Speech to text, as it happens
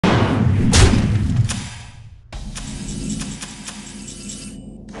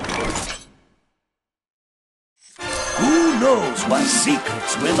knows what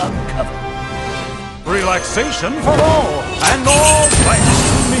secrets we'll uncover? Relaxation for all, and all thanks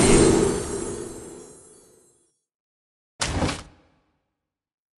to me.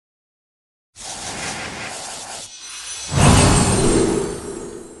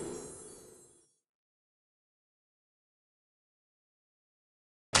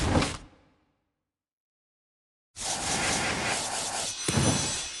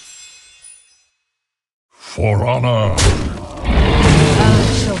 For honor. I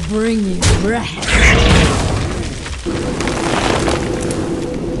shall bring you rest.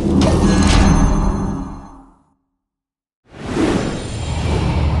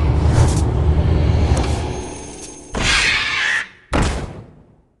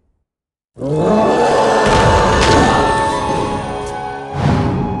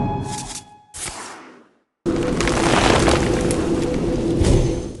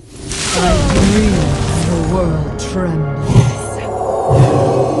 The world trembles.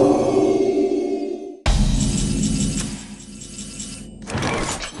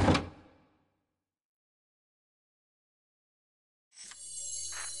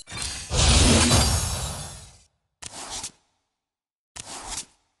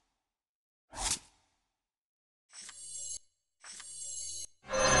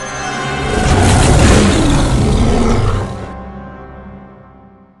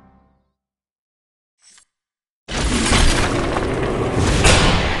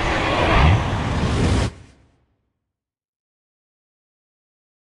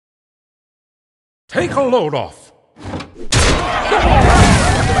 Take a load off.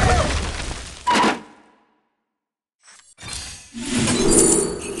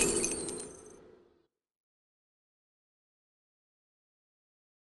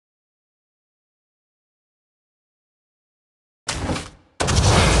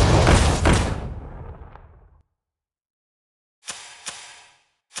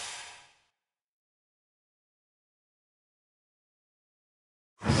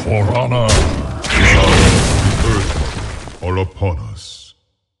 For honor. All upon us.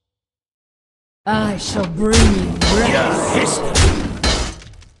 I shall bring you rest.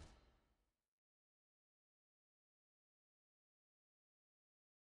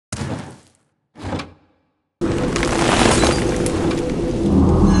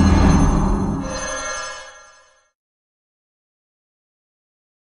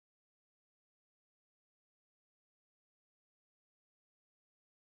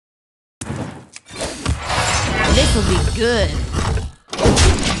 This'll be good.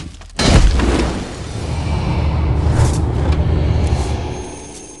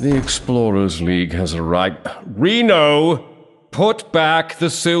 The Explorers League has a right. Reno, put back the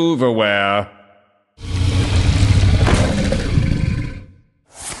silverware.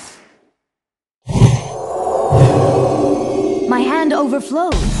 My hand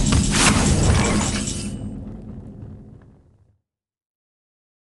overflows.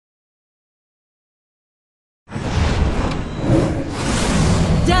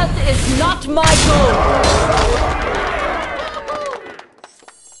 Death is not my goal!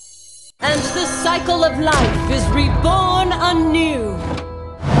 And the cycle of life is reborn anew!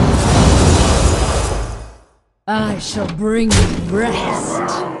 I shall bring you rest.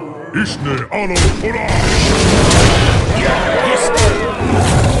 Ishne alo pora!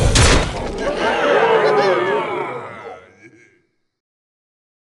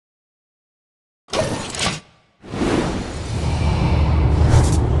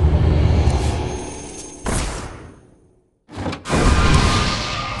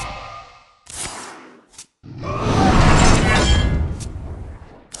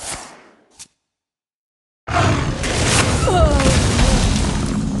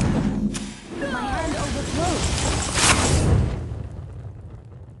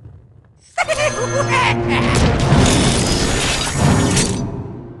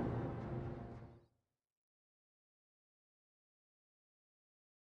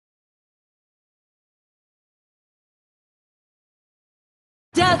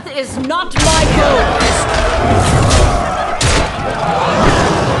 Death is not my goal!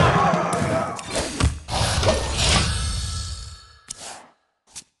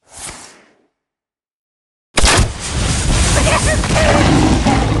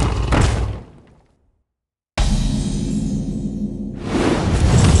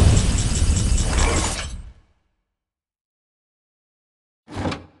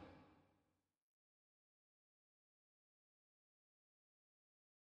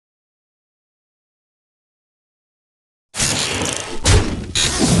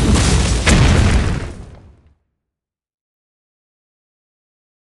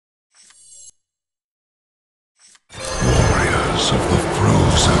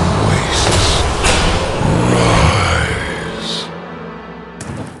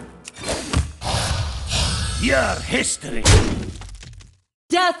 Your history.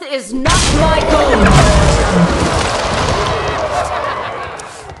 Death is not my goal!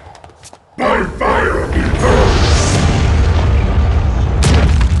 By fire be burned!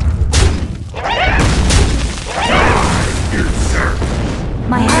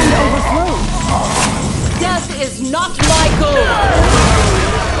 My hand overflows. Death is not my goal!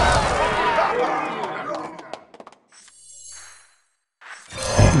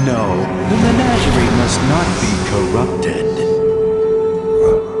 No, the menagerie must not be corrupted.